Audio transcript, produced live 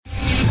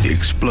The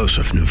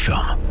explosive new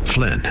film,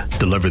 Flynn,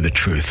 deliver the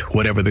truth,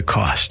 whatever the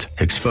cost,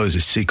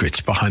 exposes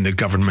secrets behind the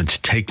government's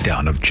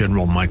takedown of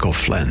General Michael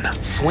Flynn.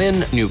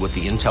 Flynn knew what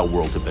the intel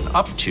world had been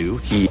up to.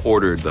 He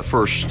ordered the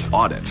first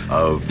audit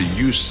of the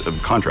use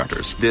of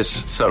contractors.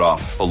 This set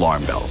off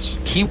alarm bells.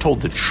 He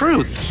told the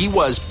truth. He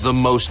was the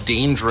most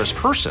dangerous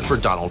person for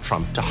Donald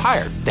Trump to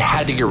hire. They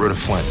had to get rid of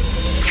Flynn.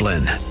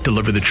 Flynn,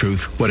 deliver the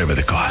truth, whatever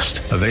the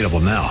cost. Available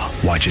now.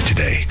 Watch it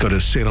today. Go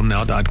to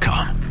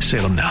salemnow.com.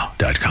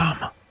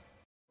 salemnow.com.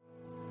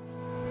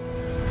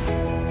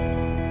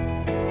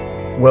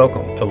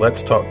 Welcome to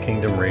Let's Talk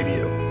Kingdom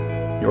Radio.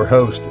 Your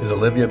host is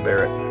Olivia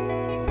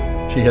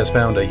Barrett. She has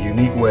found a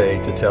unique way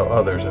to tell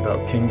others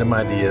about kingdom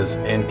ideas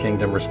and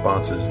kingdom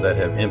responses that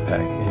have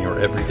impact in your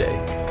everyday.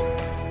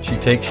 She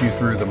takes you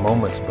through the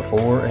moments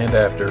before and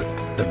after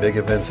the big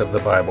events of the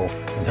Bible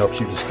and helps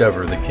you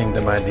discover the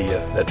kingdom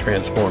idea that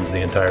transforms the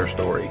entire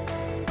story.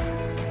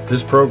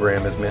 This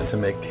program is meant to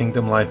make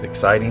kingdom life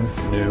exciting,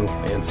 new,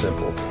 and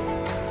simple.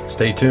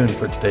 Stay tuned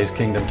for today's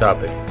kingdom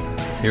topic.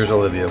 Here's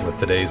Olivia with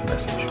today's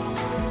message.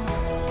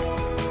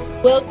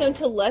 Welcome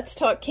to Let's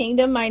Talk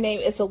Kingdom. My name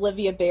is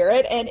Olivia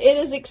Barrett, and it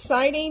is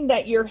exciting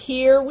that you're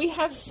here. We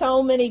have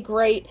so many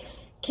great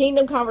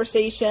kingdom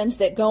conversations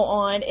that go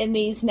on in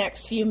these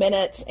next few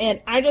minutes,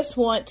 and I just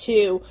want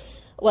to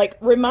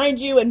remind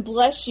you and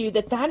bless you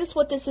that is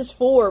what this is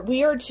for.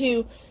 We are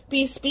to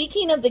be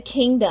speaking of the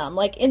kingdom,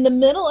 in the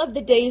middle of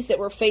the days that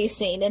we're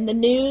facing and the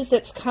news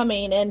that's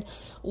coming and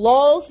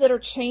laws that are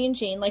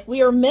changing.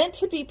 We are meant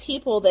to be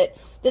people that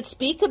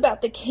speak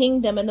about the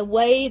kingdom and the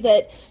way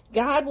that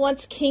God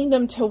wants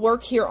kingdom to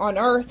work here on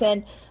earth.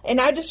 And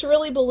I just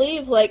really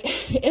believe,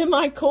 in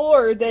my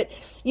core that,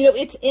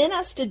 it's in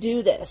us to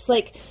do this.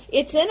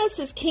 It's in us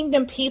as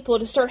kingdom people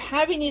to start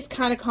having these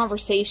kind of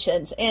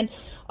conversations and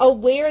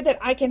aware that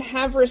I can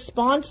have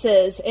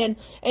responses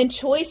and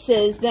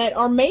choices that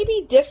are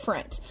maybe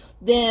different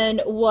than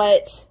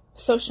what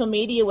social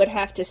media would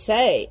have to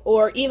say,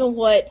 or even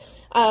what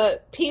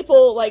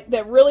people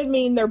that really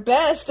mean their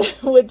best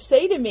would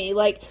say to me.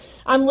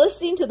 I'm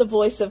listening to the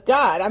voice of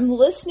God. I'm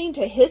listening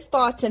to his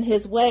thoughts and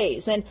his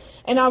ways. And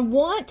I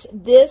want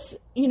this,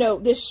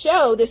 this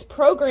show, this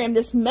program,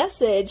 this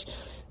message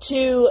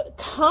to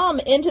come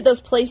into those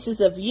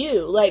places of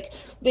you,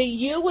 that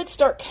you would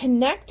start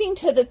connecting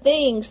to the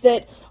things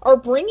that are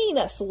bringing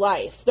us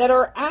life, that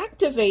are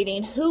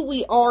activating who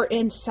we are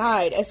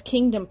inside as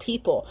kingdom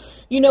people.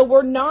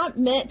 We're not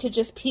meant to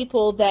just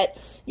people that,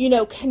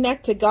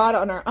 connect to God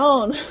on our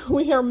own.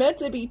 We are meant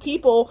to be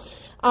people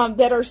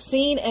that are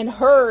seen and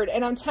heard.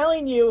 And I'm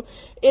telling you,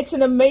 it's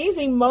an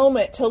amazing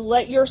moment to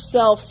let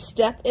yourself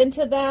step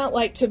into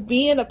that, to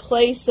be in a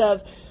place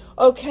of,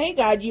 okay,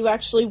 God, you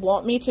actually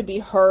want me to be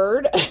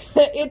heard.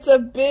 It's a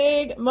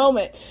big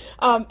moment.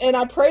 And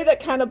I pray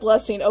that kind of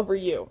blessing over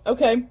you.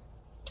 Okay.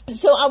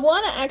 So I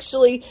want to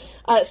actually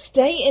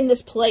stay in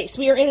this place.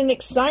 We are in an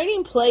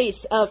exciting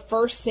place of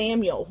 1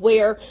 Samuel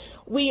where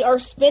we are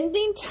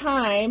spending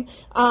time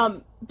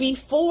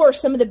before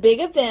some of the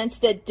big events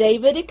that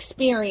David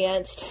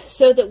experienced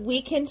so that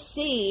we can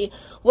see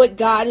what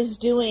God is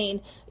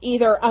doing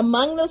either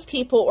among those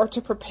people or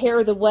to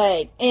prepare the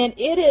way. And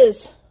it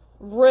is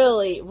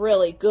really,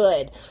 really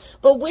good.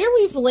 But where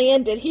we've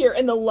landed here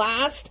in the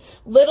last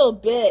little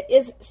bit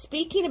is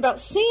speaking about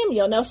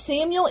Samuel. Now,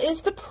 Samuel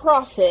is the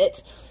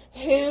prophet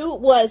who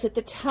was at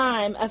the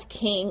time of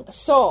King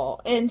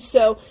Saul. And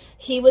so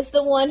he was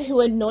the one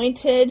who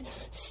anointed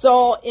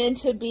Saul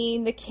into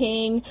being the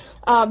king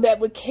that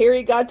would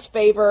carry God's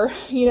favor,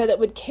 that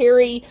would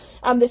carry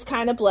this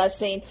kind of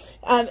blessing.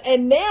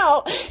 And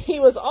now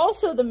he was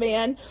also the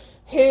man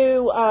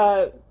who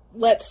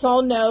let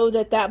Saul know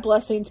that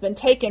blessing's been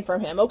taken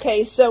from him.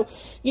 Okay, so,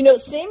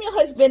 Samuel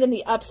has been in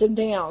the ups and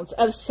downs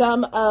of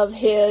some of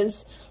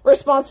his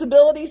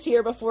responsibilities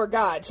here before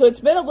God. So it's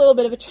been a little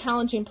bit of a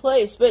challenging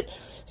place, but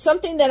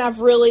something that I've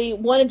really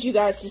wanted you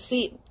guys to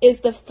see is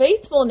the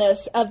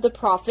faithfulness of the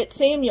prophet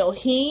Samuel.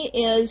 He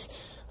is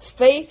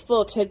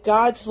faithful to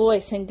God's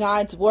voice and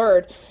God's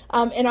word.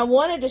 And I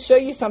wanted to show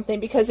you something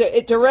because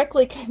it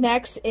directly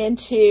connects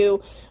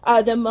into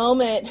the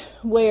moment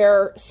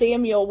where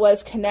Samuel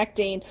was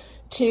connecting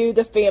to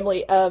the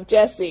family of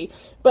Jesse.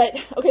 But,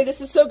 okay, this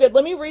is so good.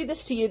 Let me read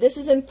this to you. This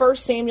is in 1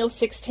 Samuel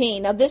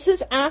 16. Now, this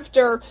is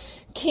after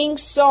King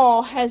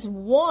Saul has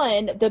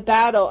won the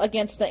battle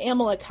against the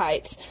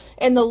Amalekites.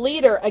 And the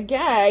leader,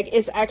 Agag,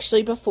 is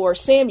actually before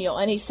Samuel.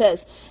 And he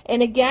says,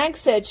 and Agag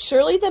said,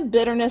 surely the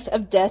bitterness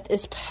of death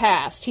is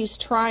past. He's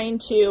trying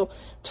to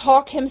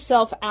talk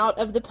himself out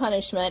of the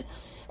punishment.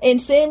 And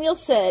Samuel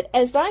said,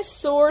 as thy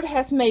sword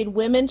hath made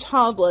women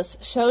childless,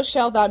 so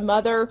shall thy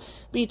mother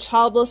be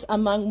childless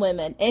among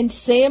women. And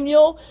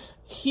Samuel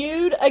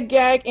hewed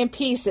Agag in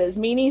pieces,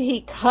 meaning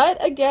he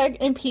cut Agag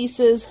in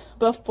pieces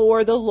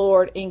before the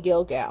Lord in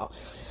Gilgal.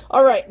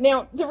 All right,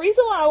 now, the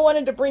reason why I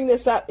wanted to bring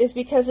this up is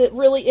because it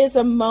really is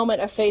a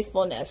moment of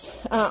faithfulness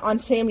on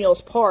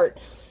Samuel's part.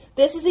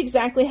 This is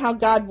exactly how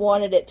God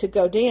wanted it to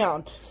go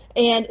down.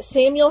 And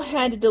Samuel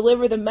had to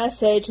deliver the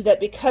message that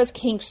because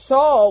King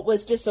Saul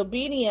was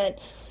disobedient,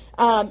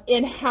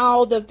 in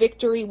how the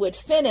victory would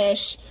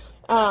finish.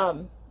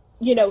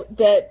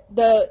 That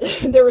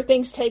there were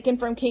things taken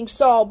from King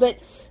Saul, but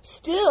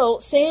still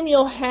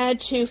Samuel had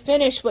to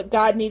finish what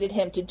God needed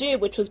him to do,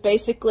 which was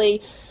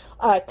basically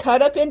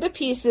cut up into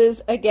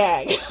pieces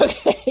Agag.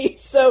 Okay,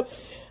 so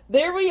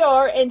there we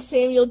are, and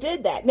Samuel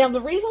did that. Now,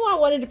 the reason why I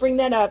wanted to bring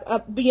that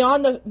up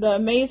beyond the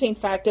amazing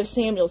fact of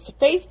Samuel's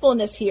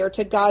faithfulness here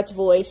to God's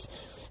voice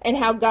and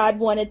how God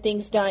wanted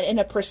things done in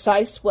a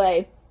precise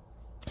way,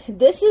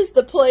 this is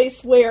the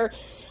place where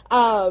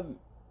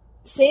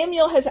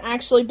Samuel has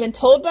actually been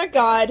told by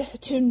God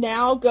to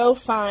now go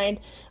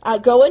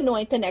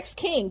anoint the next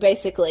king,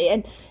 basically.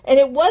 And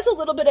it was a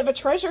little bit of a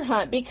treasure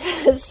hunt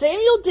because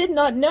Samuel did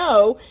not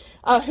know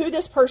who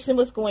this person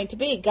was going to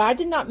be. God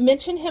did not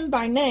mention him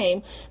by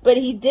name, but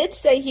he did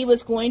say he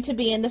was going to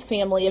be in the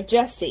family of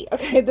Jesse.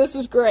 Okay, this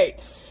is great.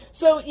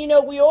 So,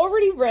 we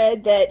already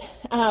read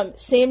that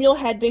Samuel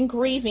had been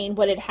grieving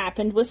what had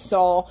happened with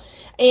Saul,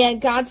 and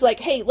God's like,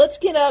 hey, let's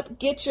get up,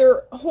 get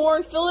your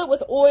horn, fill it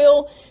with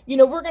oil,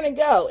 we're going to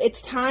go.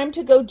 It's time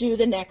to go do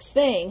the next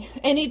thing.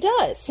 And he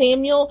does.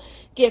 Samuel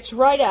gets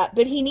right up,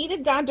 but he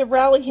needed God to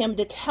rally him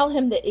to tell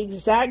him the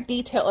exact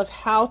detail of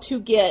how to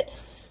get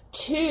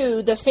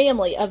to the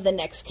family of the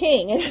next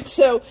king. And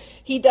so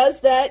he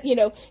does that.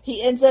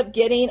 He ends up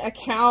getting a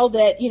cow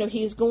that,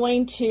 he's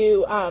going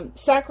to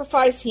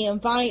sacrifice. He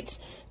invites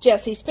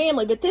Jesse's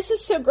family. But this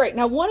is so great.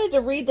 And I wanted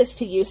to read this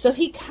to you. So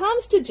he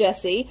comes to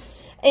Jesse,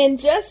 and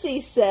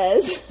Jesse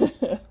says,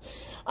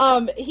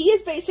 he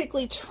is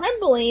basically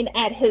trembling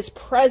at his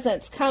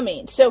presence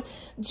coming. So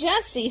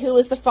Jesse, who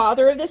is the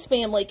father of this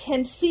family,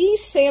 can see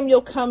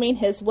Samuel coming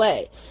his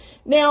way.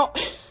 Now,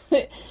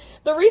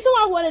 the reason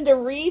why I wanted to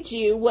read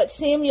you what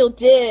Samuel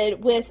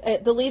did with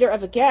the leader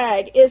of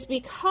Agag is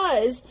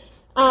because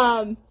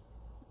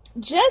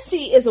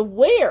Jesse is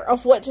aware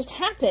of what just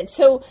happened.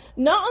 So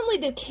not only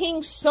did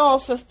King Saul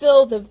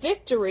fulfill the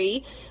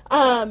victory,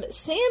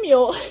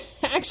 Samuel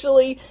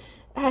actually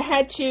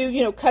had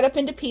to, cut up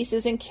into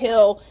pieces and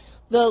kill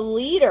the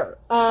leader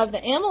of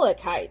the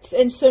Amalekites.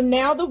 And so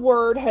now the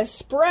word has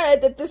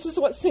spread that this is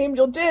what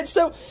Samuel did.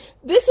 So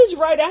this is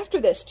right after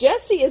this.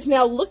 Jesse is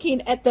now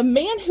looking at the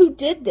man who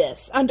did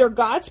this under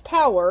God's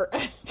power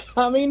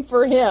coming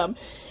for him.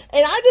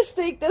 And I just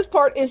think this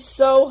part is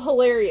so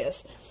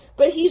hilarious.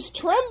 But he's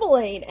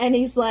trembling and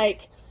he's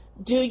like,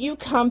 do you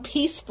come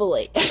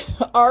peacefully?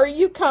 Are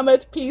you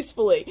cometh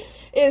peacefully?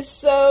 It's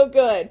so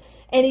good.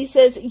 And he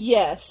says,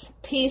 yes,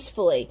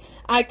 peacefully.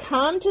 I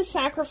come to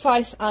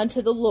sacrifice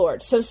unto the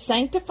Lord. So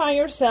sanctify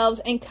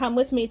yourselves and come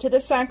with me to the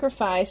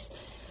sacrifice.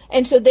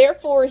 And so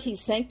therefore he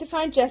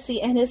sanctified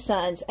Jesse and his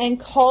sons and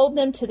called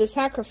them to the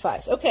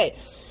sacrifice. Okay,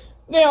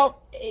 now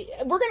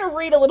we're going to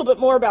read a little bit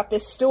more about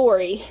this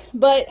story.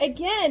 But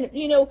again,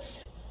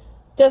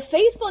 the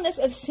faithfulness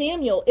of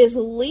Samuel is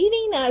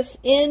leading us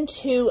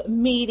into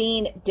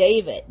meeting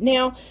David.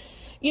 Now,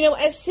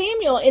 as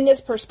Samuel in this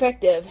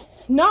perspective,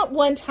 not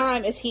one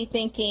time is he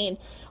thinking,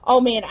 oh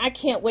man, I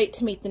can't wait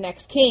to meet the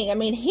next king. I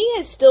mean, he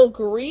is still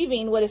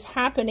grieving what is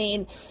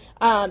happening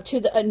to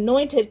the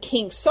anointed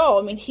King Saul.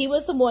 I mean, he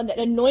was the one that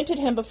anointed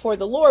him before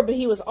the Lord, but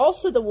he was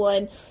also the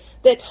one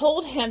that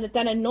told him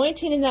that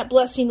anointing and that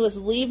blessing was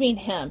leaving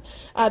him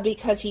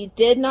because he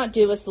did not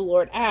do as the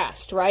Lord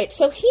asked, right?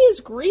 So he is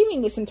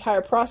grieving this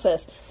entire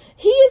process.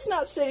 He is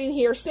not sitting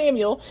here,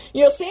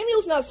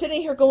 Samuel's not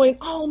sitting here going,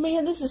 oh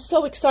man, this is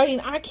so exciting.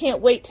 I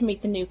can't wait to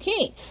meet the new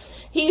king.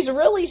 He's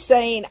really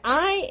saying,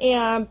 I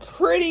am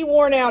pretty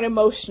worn out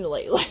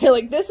emotionally.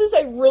 Like this is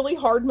a really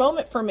hard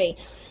moment for me.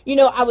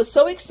 I was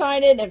so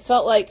excited and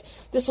felt like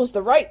this was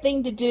the right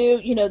thing to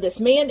do. This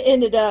man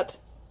ended up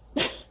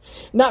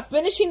not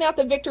finishing out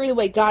the victory the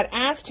way God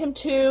asked him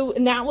to.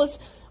 And that was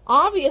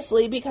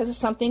obviously because of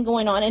something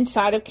going on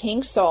inside of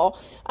King Saul.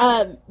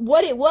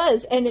 What it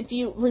was, and if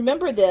you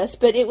remember this,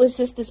 but it was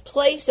just this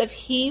place of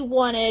he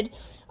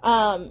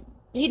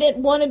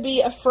didn't want to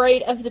be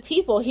afraid of the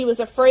people. He was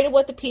afraid of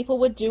what the people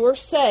would do or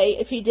say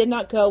if he did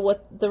not go with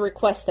the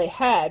request they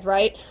had,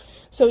 right?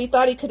 So he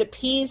thought he could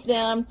appease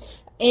them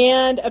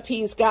and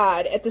appease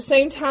God at the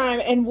same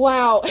time. And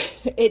wow,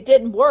 it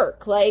didn't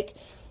work. Like,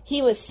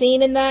 he was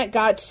seen in that.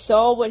 God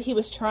saw what he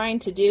was trying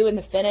to do in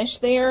the finish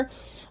there.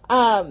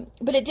 But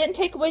it didn't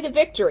take away the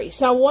victory.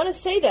 So I want to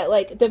say that,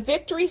 like, the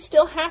victory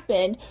still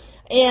happened,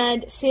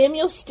 and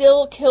Samuel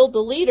still killed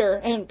the leader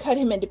and cut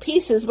him into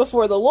pieces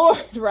before the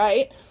Lord,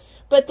 right?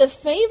 But the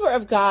favor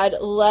of God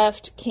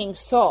left King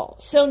Saul.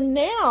 So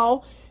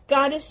now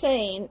God is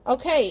saying,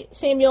 okay,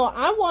 Samuel,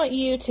 I want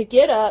you to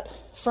get up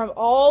from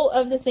all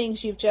of the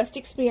things you've just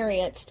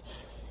experienced,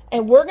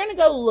 and we're going to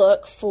go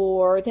look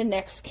for the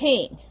next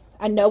king.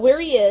 I know where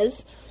he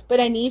is,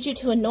 but I need you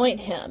to anoint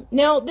him.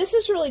 Now, this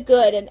is really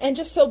good and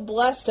just so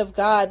blessed of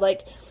God.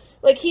 Like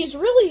he's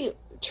really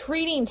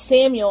treating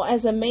Samuel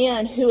as a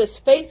man who is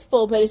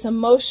faithful, but is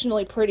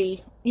emotionally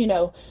pretty,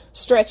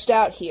 stretched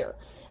out here.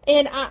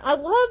 And I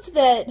love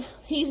that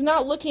he's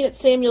not looking at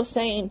Samuel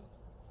saying,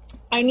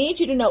 I need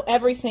you to know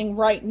everything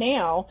right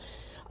now.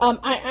 I'm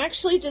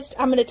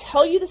going to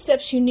tell you the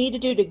steps you need to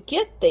do to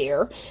get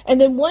there. And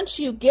then once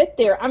you get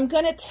there, I'm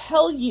going to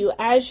tell you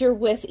as you're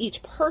with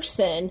each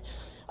person,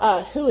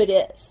 who it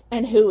is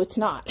and who it's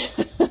not.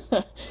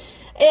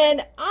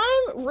 And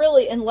I'm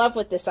really in love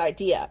with this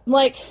idea.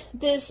 Like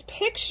this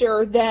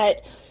picture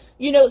that,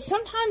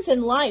 sometimes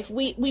in life,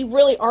 we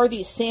really are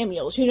these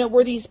Samuels.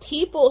 We're these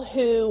people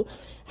who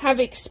have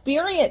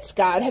experienced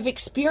God, have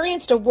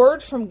experienced a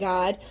word from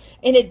God,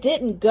 and it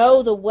didn't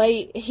go the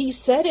way he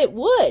said it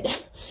would.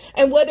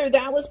 And whether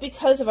that was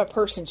because of a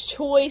person's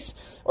choice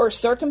or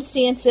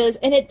circumstances,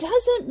 and it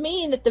doesn't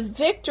mean that the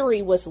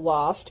victory was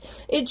lost.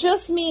 It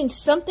just means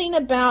something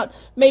about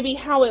maybe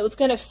how it was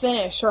going to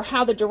finish or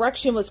how the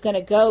direction was going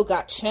to go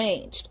got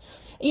changed.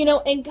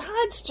 And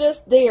God's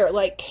just there,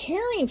 like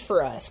caring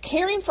for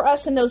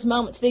us in those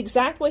moments, the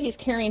exact way he's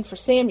caring for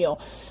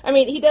Samuel. I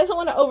mean, he doesn't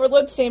want to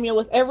overload Samuel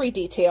with every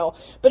detail,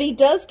 but he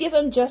does give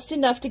him just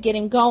enough to get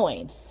him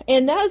going.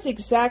 And that is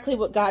exactly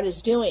what God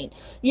is doing.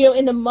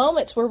 In the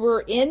moments where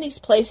we're in these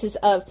places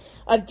of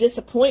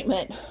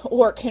disappointment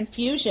or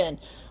confusion,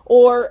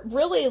 or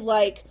really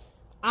like,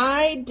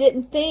 I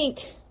didn't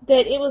think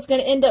that it was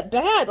going to end up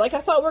bad. Like I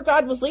thought where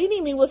God was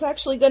leading me was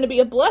actually going to be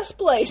a blessed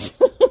place.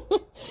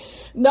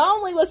 Not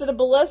only was it a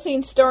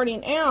blessing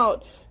starting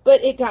out,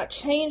 but it got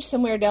changed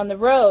somewhere down the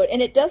road.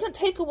 And it doesn't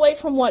take away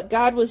from what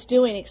God was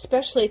doing,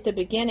 especially at the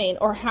beginning,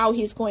 or how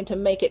he's going to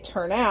make it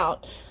turn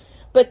out.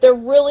 But there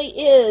really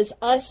is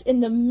us in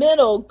the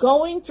middle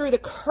going through the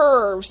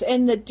curves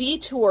and the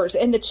detours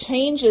and the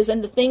changes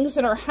and the things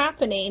that are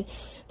happening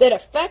that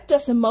affect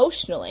us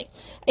emotionally.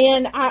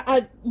 And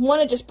I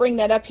want to just bring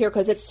that up here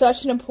because it's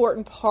such an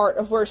important part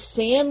of where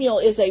Samuel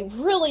is a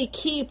really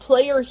key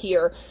player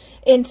here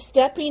in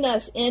stepping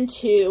us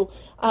into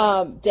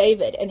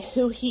David and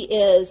who he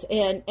is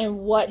and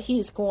what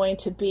he's going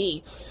to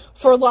be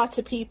for lots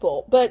of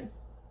people. But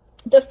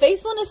the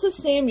faithfulness of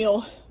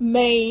Samuel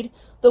made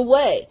the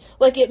way.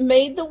 Like it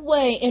made the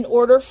way in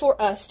order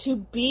for us to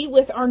be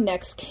with our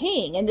next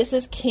king. And this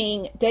is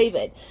King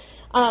David.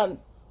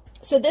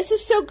 So this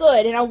is so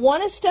good. And I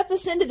want to step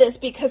us into this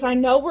because I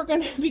know we're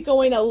going to be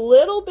going a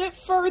little bit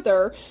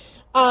further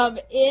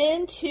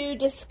into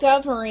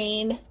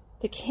discovering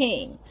the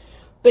king.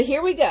 But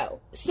here we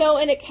go. So,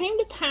 and it came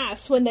to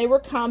pass when they were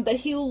come that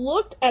he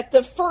looked at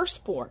the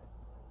firstborn,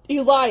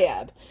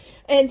 Eliab,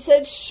 and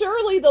said,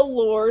 surely the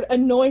Lord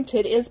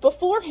anointed is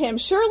before him.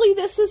 Surely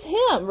this is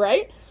him,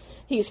 right?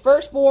 He's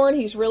firstborn.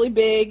 He's really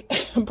big,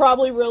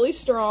 probably really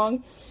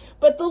strong.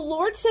 But the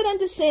Lord said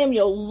unto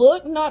Samuel,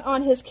 look not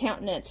on his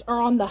countenance or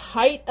on the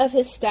height of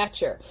his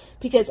stature,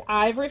 because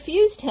I've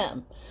refused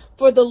him.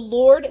 For the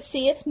Lord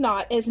seeth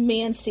not as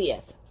man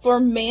seeth. For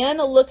man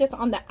looketh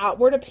on the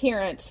outward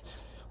appearance,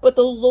 but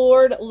the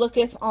Lord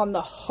looketh on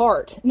the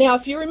heart. Now,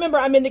 if you remember,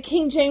 I'm in the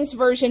King James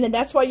Version, and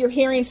that's why you're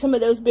hearing some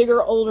of those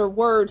bigger, older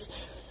words.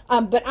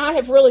 But I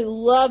have really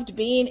loved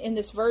being in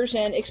this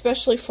version,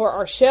 especially for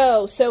our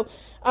show. So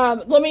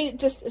let me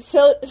just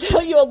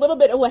tell you a little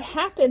bit of what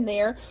happened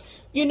there.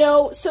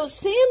 So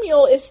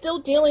Samuel is still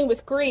dealing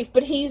with grief,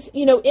 but he's,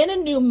 in a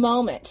new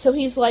moment. So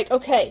he's like,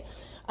 okay,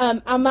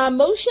 my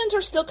emotions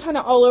are still kind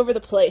of all over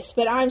the place,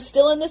 but I'm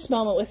still in this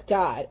moment with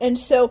God. And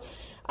so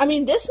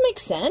this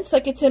makes sense.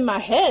 Like, it's in my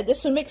head.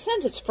 This would make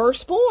sense. It's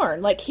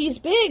firstborn. Like, he's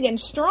big and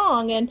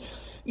strong. And,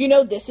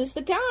 this is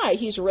the guy.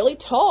 He's really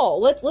tall.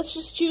 Let's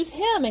just choose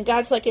him. And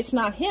God's like, it's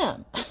not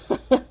him.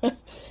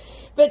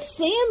 But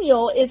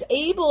Samuel is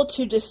able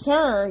to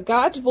discern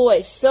God's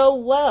voice so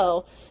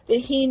well that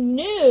he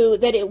knew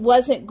that it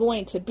wasn't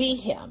going to be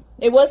him.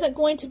 It wasn't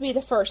going to be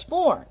the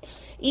firstborn.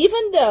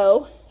 Even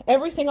though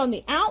everything on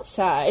the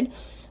outside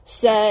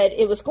said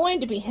it was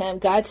going to be him,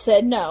 God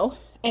said no.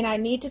 And I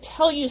need to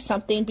tell you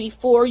something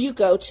before you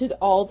go to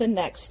all the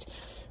next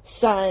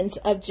sons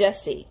of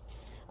Jesse.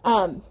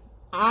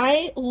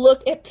 I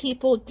look at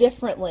people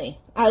differently.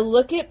 I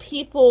look at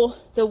people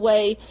the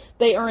way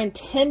they are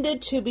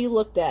intended to be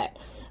looked at.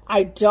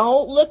 I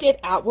don't look at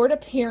outward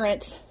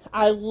appearance.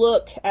 I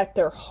look at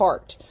their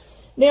heart.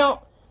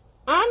 Now,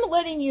 I'm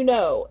letting you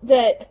know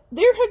that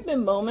there have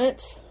been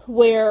moments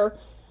where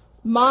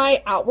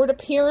my outward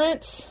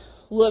appearance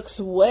looks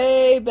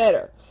way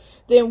better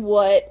than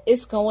what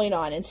is going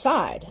on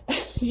inside,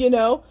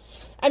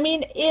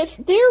 if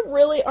there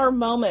really are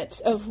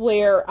moments of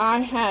where I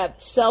have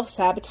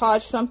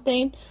self-sabotaged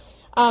something,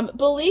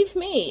 believe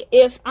me,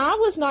 if I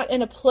was not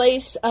in a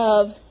place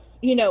of,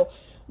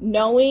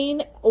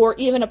 knowing or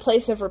even a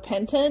place of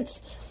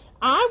repentance,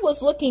 I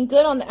was looking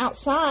good on the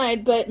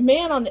outside, but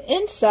man, on the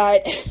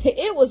inside,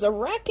 it was a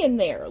wreck in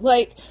there.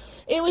 Like,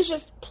 it was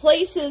just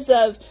places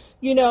of,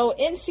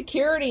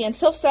 insecurity and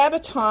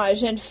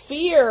self-sabotage and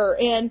fear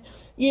and,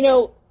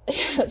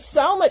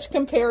 so much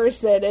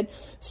comparison and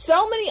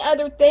so many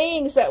other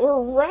things that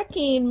were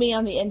wrecking me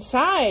on the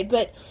inside.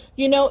 But,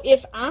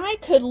 if I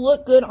could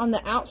look good on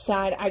the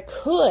outside, I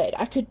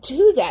could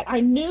do that.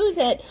 I knew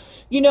that,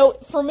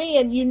 for me,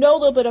 and a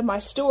little bit of my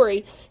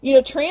story,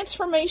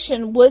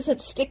 transformation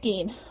wasn't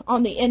sticking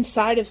on the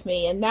inside of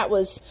me. And that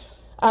was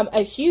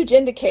a huge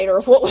indicator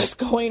of what was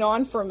going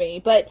on for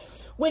me. But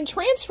when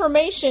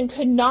transformation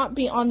could not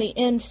be on the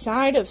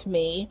inside of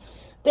me,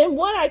 then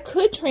what I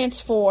could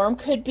transform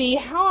could be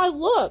how I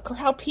look or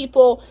how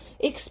people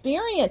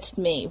experienced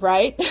me,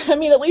 right? I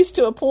mean, at least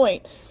to a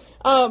point.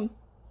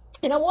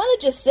 And I want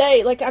to just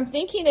say, like, I'm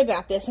thinking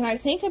about this, and I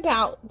think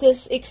about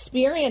this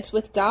experience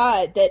with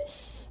God that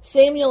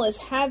Samuel is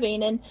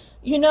having, and,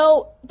 you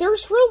know,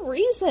 there's real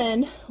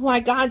reason why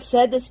God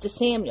said this to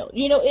Samuel.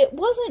 You know, it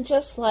wasn't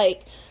just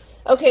like,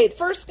 okay, the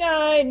first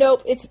guy,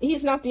 nope,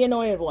 he's not the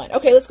anointed one.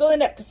 Okay, let's go to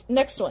the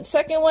next one.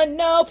 Second one,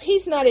 nope,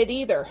 he's not it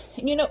either.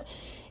 You know,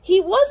 he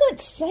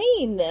wasn't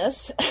saying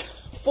this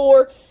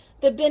for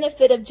the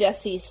benefit of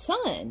Jesse's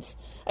sons.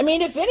 I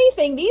mean, if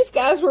anything, these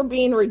guys were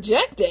being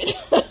rejected.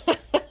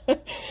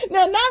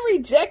 Now, not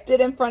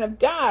rejected in front of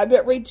God,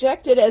 but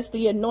rejected as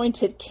the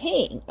anointed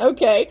king.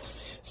 Okay,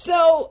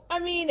 so, I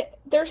mean,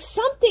 there's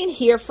something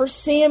here for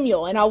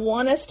Samuel, and I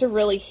want us to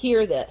really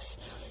hear this.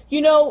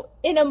 You know,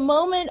 in a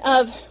moment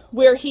of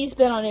where he's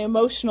been on an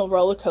emotional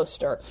roller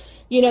coaster,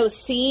 you know,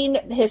 seeing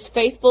his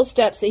faithful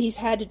steps that he's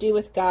had to do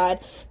with God,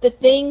 the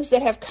things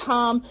that have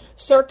come,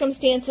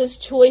 circumstances,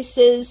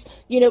 choices,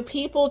 you know,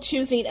 people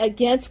choosing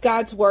against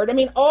God's word. I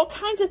mean, all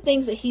kinds of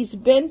things that he's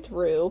been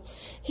through.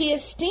 He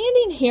is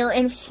standing here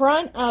in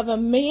front of a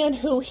man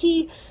who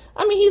he's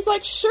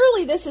like,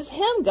 surely this is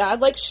him,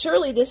 God. Like,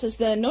 surely this is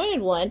the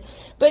anointed one.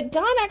 But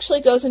God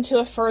actually goes into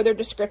a further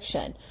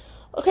description.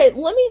 Okay,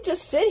 let me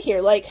just sit here.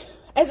 Like,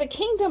 as a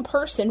kingdom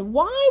person,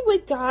 why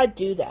would God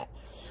do that?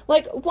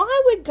 Like,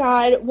 why would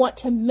God want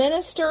to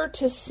minister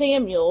to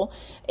Samuel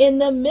in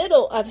the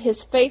middle of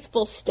his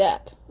faithful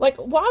step? Like,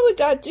 why would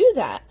God do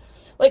that?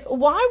 Like,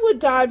 why would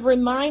God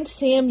remind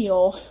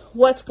Samuel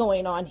what's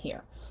going on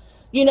here?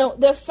 You know,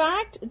 the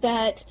fact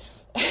that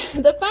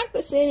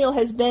Samuel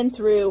has been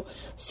through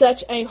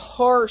such a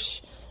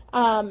harsh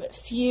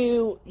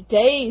few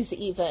days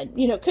even,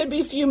 you know, could be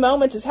a few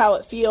moments is how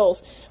it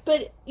feels.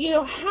 But, you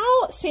know,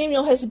 how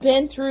Samuel has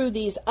been through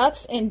these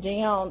ups and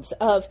downs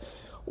of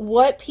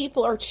what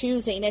people are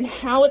choosing and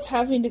how it's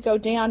having to go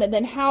down, and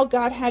then how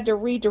God had to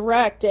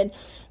redirect, and,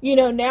 you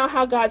know, now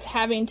how God's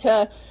having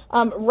to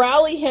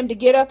rally him to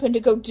get up and to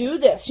go do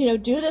this, you know,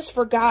 do this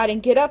for God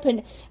and get up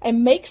and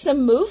make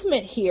some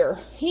movement here.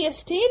 He is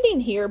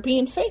standing here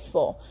being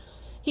faithful.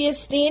 He is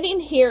standing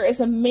here as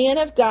a man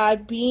of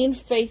God being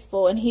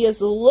faithful, and he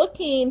is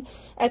looking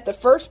at the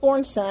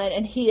firstborn son,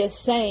 and he is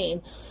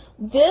saying,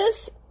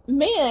 this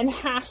man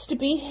has to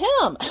be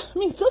him. I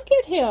mean, look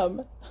at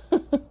him.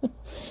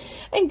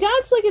 And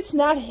God's like, it's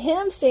not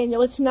him,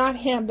 Samuel, it's not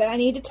him, but I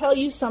need to tell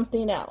you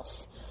something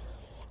else.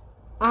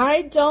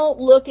 I don't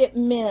look at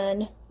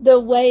men the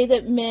way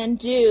that men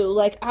do.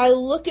 Like, I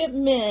look at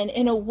men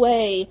in a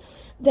way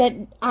that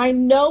I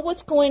know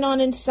what's going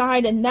on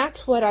inside, and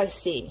that's what I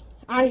see.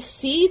 I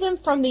see them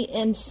from the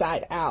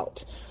inside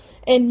out,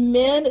 and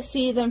men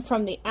see them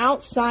from the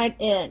outside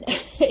in.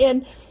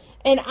 And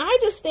I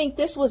just think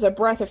this was a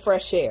breath of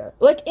fresh air.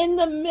 Like, in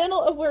the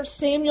middle of where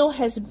Samuel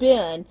has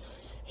been,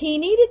 he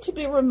needed to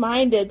be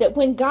reminded that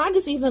when God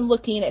is even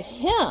looking at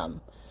him,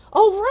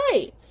 oh,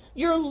 right,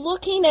 you're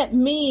looking at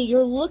me,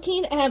 you're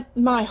looking at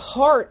my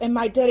heart and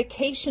my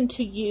dedication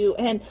to you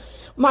and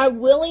my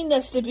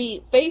willingness to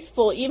be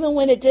faithful, even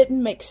when it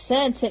didn't make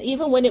sense and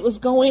even when it was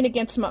going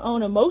against my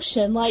own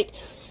emotion. Like,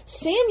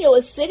 Samuel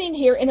is sitting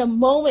here in a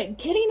moment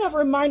getting a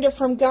reminder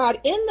from God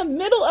in the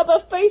middle of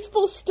a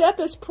faithful step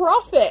as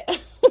prophet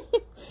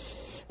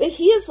that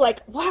he is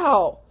like,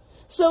 wow.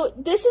 So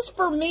this is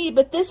for me,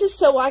 but this is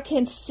so I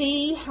can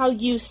see how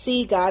you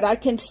see, God. I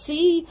can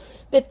see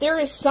that there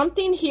is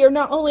something here.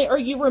 Not only are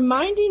you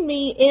reminding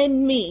me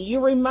in me,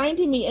 you're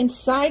reminding me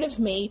inside of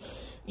me.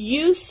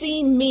 You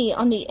see me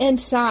on the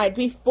inside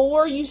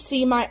before you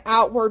see my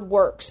outward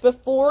works,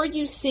 before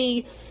you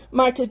see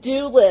my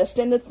to-do list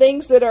and the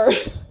things that are,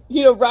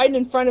 you know, right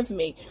in front of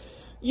me.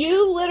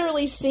 You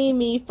literally see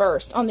me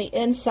first on the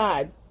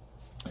inside.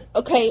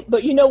 Okay,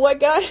 but you know what,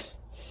 God?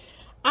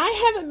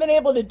 I haven't been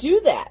able to do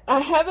that. I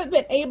haven't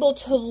been able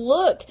to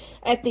look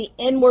at the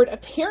inward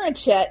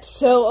appearance yet.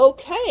 So,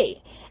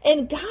 okay.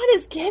 And God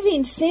is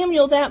giving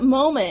Samuel that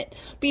moment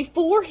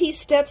before he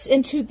steps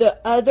into the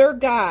other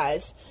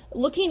guys,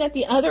 looking at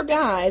the other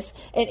guys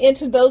and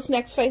into those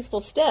next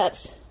faithful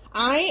steps.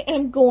 I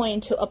am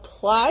going to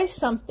apply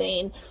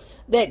something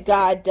that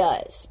God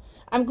does.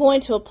 I'm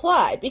going to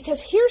apply, because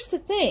here's the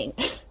thing.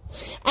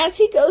 As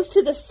he goes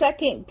to the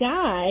second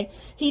guy,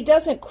 he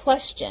doesn't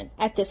question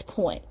at this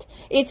point.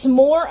 It's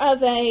more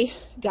of a,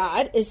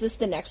 God, is this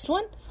the next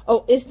one?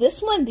 Oh, is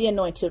this one the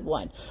anointed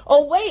one?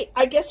 Oh, wait,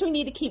 I guess we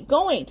need to keep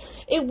going.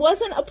 It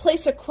wasn't a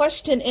place of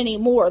question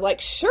anymore.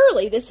 Like,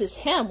 surely this is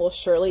him. Well,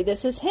 surely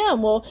this is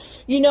him. Well,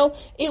 you know,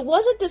 it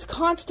wasn't this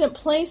constant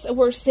place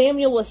where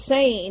Samuel was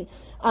saying,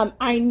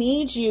 I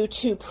need you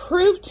to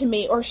prove to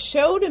me or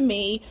show to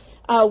me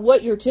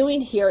what you're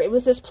doing here. It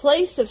was this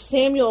place of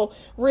Samuel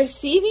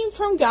receiving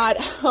from God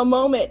a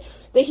moment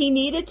that he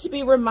needed to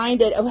be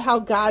reminded of how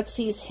God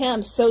sees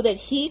him so that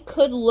he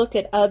could look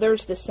at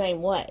others the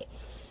same way.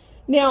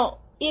 Now,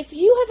 if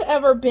you have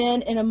ever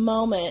been in a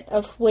moment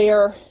of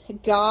where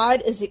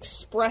God is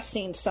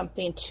expressing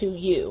something to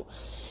you,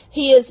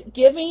 He is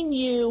giving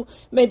you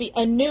maybe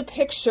a new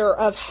picture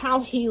of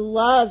how He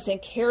loves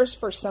and cares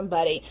for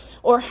somebody,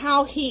 or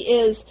how He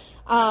is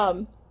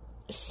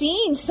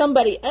seeing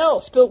somebody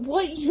else, but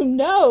what you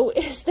know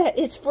is that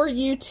it's for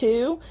you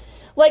too.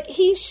 Like,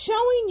 He's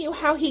showing you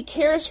how He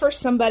cares for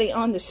somebody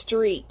on the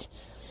street,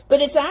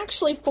 but it's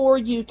actually for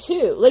you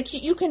too. Like,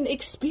 you can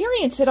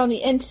experience it on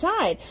the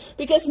inside,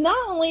 because not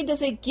only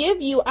does it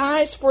give you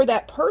eyes for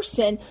that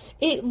person,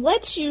 it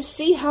lets you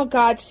see how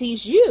God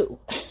sees you.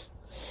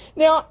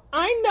 Now,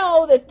 I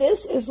know that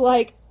this is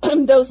like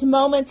those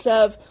moments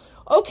of,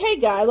 okay,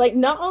 God, like,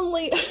 not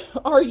only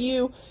are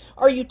you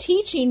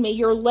teaching me,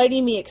 you're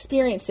letting me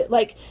experience it.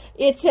 Like,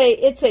 it's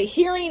a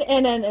hearing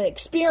and an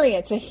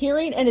experience, a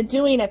hearing and a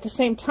doing at the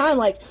same time.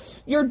 Like,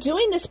 you're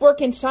doing this work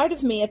inside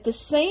of me at the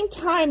same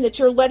time that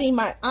you're letting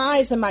my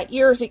eyes and my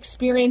ears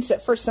experience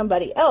it for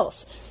somebody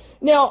else.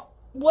 Now,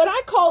 what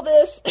I call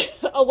this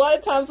a lot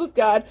of times with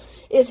God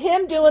is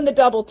Him doing the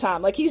double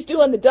time. Like, He's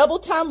doing the double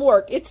time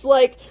work. It's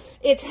like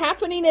it's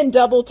happening in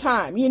double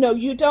time. You know,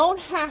 you don't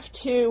have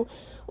to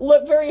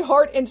look very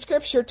hard in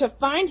Scripture to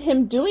find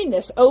Him doing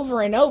this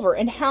over and over,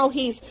 and how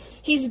he's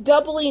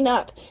doubling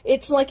up.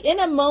 It's like in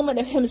a moment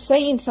of Him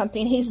saying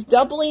something, He's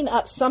doubling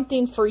up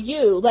something for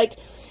you. Like,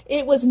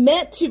 it was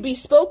meant to be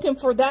spoken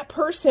for that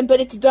person, but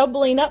it's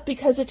doubling up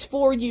because it's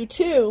for you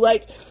too.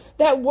 Like,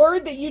 that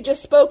word that you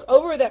just spoke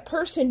over that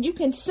person, you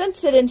can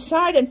sense it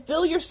inside and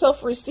feel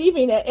yourself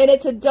receiving it, and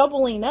it's a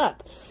doubling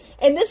up.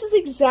 And this is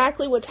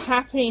exactly what's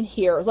happening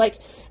here. Like,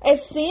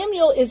 as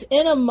Samuel is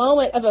in a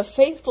moment of a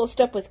faithful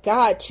step with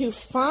God to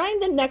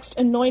find the next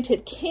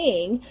anointed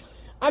king,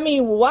 I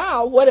mean,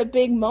 wow, what a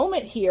big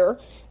moment here.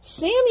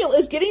 Samuel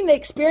is getting the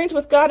experience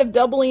with God of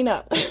doubling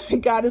up.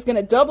 God is going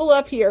to double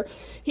up here.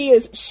 He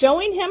is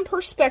showing him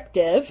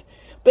perspective,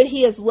 but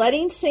he is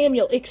letting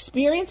Samuel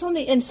experience on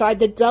the inside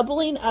the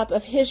doubling up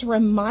of his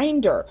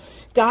reminder.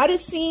 God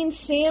is seeing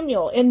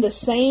Samuel in the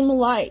same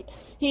light.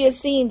 He is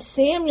seeing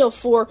Samuel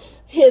for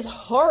his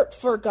heart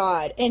for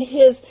God and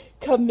his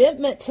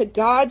commitment to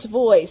God's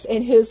voice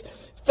and his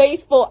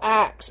faithful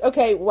acts.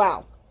 Okay,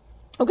 wow.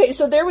 Okay,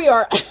 so there we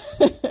are.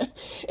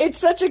 It's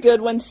such a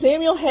good one.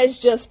 Samuel has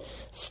just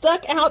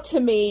stuck out to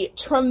me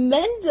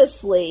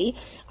tremendously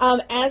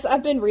as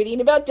I've been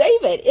reading about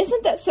David.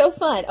 Isn't that so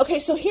fun? Okay,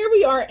 so here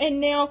we are, and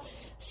now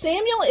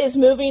Samuel is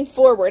moving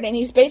forward, and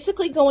he's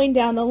basically going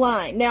down the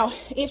line. Now,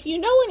 if you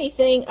know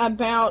anything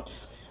about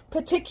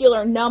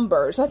particular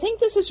numbers, I think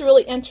this is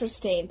really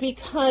interesting,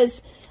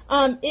 because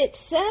it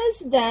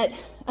says that,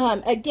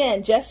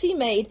 again, Jesse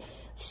made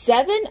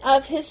 7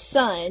 of his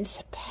sons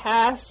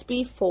pass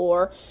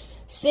before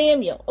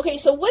Samuel. Okay,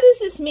 so what does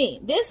this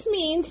mean? This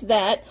means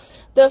that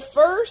the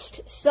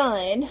first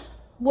son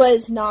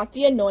was not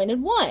the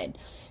anointed one.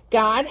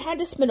 God had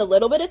to spend a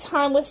little bit of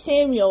time with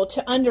Samuel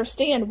to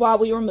understand why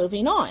we were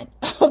moving on.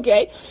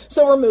 Okay,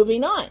 so we're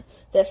moving on.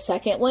 The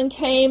second one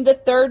came, the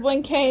third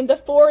one came, the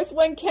fourth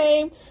one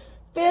came,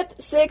 5th,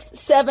 6th,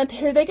 7th,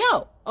 here they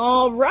go.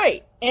 All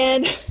right,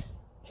 and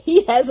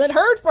he hasn't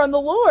heard from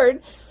the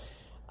Lord.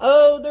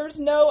 Oh, there's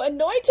no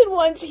anointed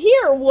ones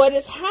here. What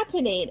is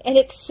happening? And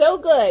it's so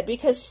good,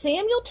 because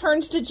Samuel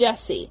turns to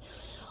Jesse.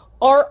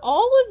 Are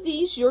all of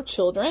these your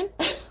children?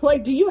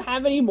 Like, do you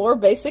have any more,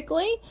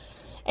 basically?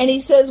 And he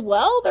says,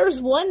 well,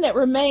 there's one that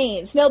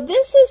remains. Now,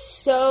 this is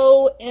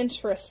so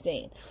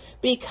interesting,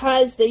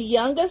 because the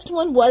youngest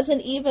one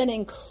wasn't even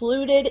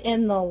included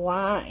in the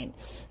line.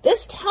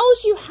 This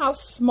tells you how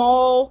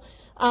small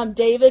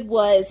David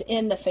was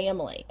in the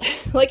family.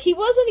 Like, he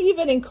wasn't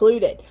even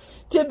included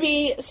to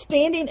be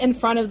standing in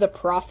front of the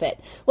prophet.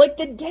 Like,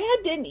 the dad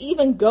didn't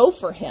even go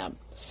for him.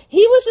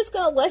 He was just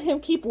going to let him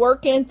keep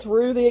working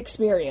through the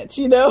experience,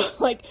 you know?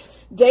 Like,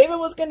 David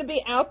was going to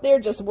be out there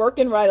just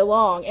working right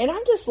along. And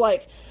I'm just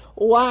like,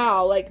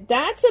 wow, like,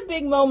 that's a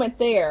big moment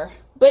there.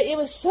 But it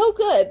was so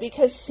good,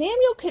 because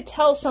Samuel could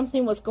tell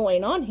something was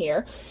going on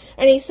here.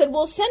 And he said,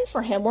 well, send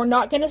for him. We're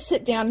not going to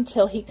sit down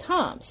until he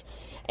comes.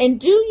 And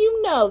do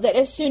you know that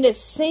as soon as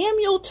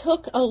Samuel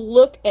took a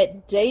look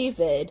at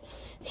David,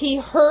 he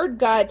heard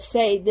God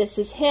say, this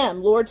is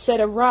him. Lord said,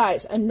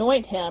 arise,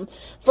 anoint him,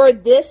 for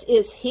this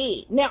is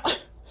he. Now,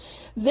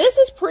 this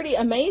is pretty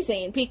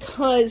amazing,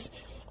 because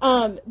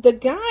the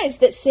guys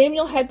that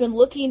Samuel had been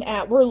looking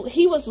at,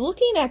 he was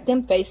looking at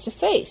them face to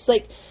face.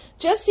 Like,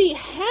 Jesse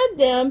had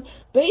them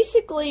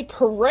basically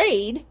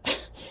parade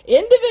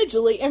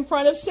individually in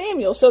front of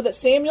Samuel, so that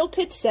Samuel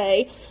could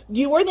say,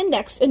 you are the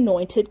next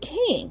anointed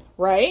king,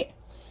 right?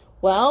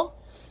 Well,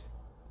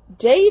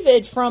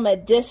 David from a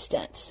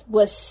distance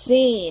was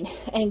seen,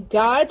 and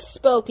God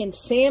spoke, and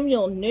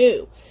Samuel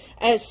knew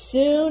as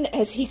soon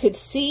as he could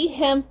see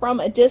him from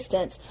a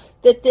distance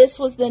that this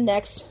was the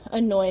next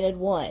anointed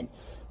one.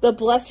 The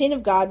blessing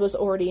of God was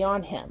already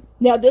on him.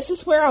 Now, this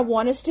is where I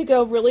want us to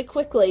go really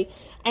quickly,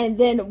 and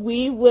then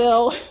we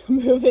will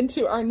move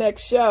into our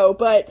next show.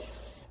 But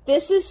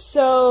this is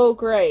so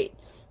great,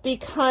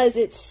 because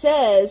it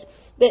says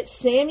that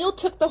Samuel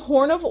took the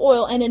horn of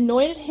oil and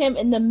anointed him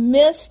in the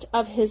midst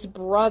of his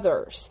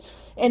brothers.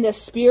 And the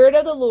Spirit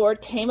of the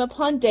Lord came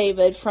upon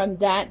David from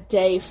that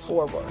day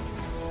forward.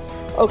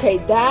 Okay,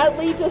 that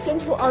leads us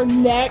into our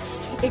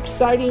next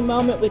exciting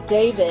moment with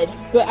David.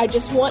 But I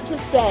just want to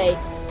say,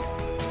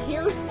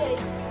 here's David.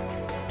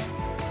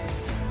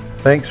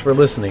 Thanks for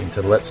listening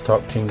to Let's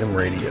Talk Kingdom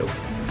Radio.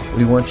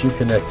 We want you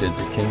connected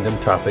to kingdom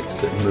topics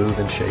that move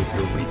and shape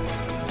your week.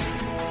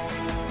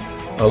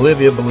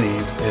 Olivia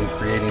believes in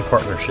creating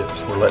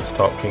partnerships for Let's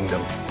Talk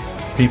Kingdom.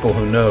 People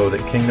who know that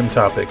kingdom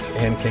topics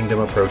and kingdom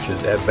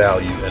approaches add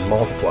value and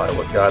multiply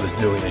what God is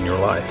doing in your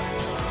life.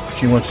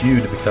 She wants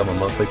you to become a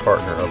monthly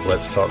partner of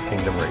Let's Talk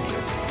Kingdom Radio.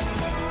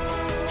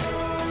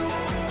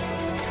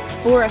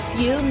 For a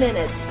few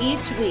minutes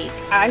each week,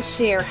 I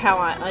share how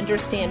I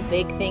understand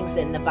big things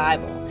in the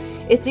Bible.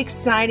 It's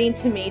exciting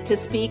to me to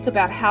speak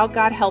about how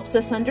God helps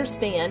us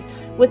understand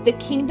what the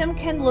kingdom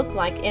can look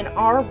like in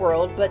our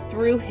world, but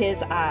through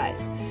His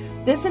eyes.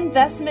 This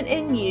investment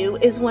in you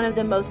is one of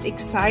the most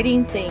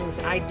exciting things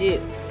I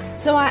do.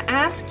 So I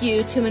ask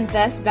you to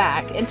invest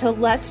back into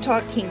Let's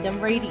Talk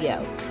Kingdom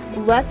Radio.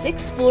 Let's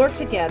explore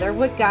together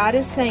what God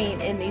is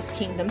saying in these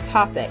kingdom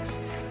topics.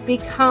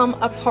 Become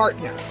a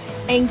partner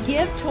and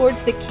give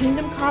towards the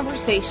kingdom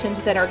conversations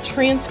that are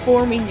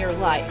transforming your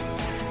life.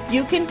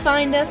 You can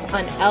find us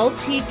on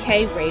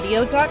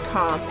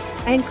ltkradio.com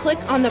and click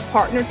on the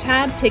Partner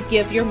tab to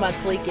give your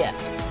monthly gift.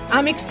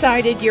 I'm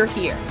excited you're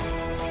here.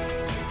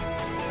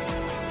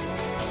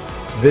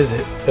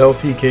 Visit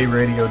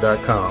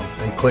ltkradio.com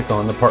and click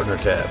on the Partner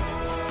tab.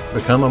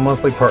 Become a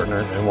monthly partner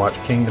and watch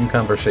Kingdom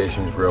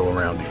Conversations grow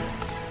around you.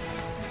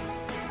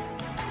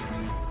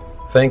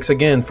 Thanks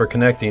again for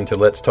connecting to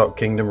Let's Talk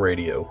Kingdom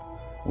Radio.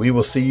 We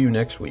will see you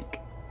next week.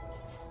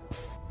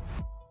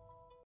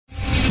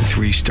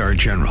 3-star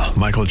General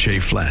Michael J.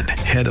 Flynn,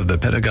 head of the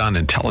Pentagon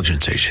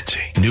Intelligence Agency,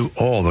 knew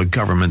all the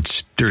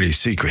government's dirty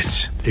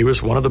secrets. He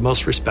was one of the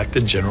most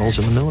respected generals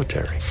in the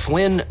military.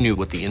 Flynn knew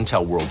what the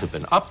intel world had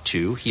been up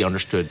to. He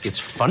understood its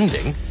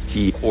funding.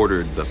 He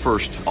ordered the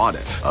first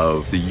audit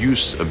of the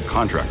use of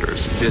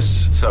contractors.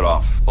 This set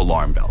off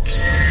alarm bells.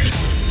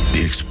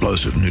 The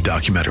explosive new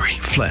documentary,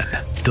 Flynn,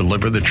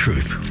 Deliver the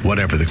Truth,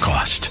 Whatever the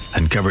Cost,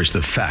 uncovers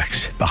the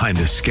facts behind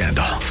this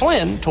scandal.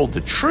 Flynn told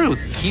the truth.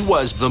 He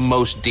was the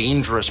most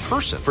dangerous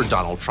person for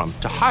Donald Trump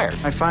to hire.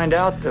 I find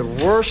out the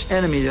worst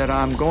enemy that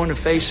I'm going to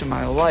face in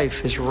my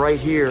life is right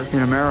here in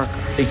America.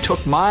 They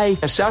took my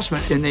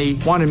assessment and they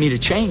wanted me to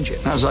change it.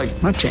 And I was like,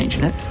 I'm not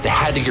changing it. They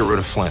had to get rid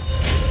of Flynn.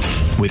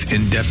 With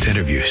in-depth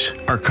interviews,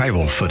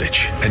 archival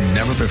footage, and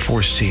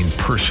never-before-seen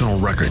personal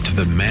records of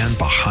the man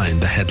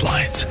behind the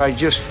headlines. I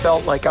just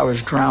felt like I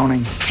was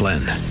drowning.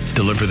 Flynn,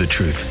 Deliver the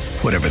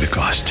Truth, Whatever the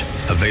Cost.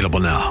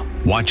 Available now.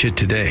 Watch it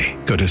today.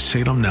 Go to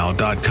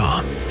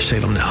salemnow.com.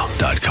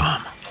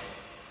 salemnow.com.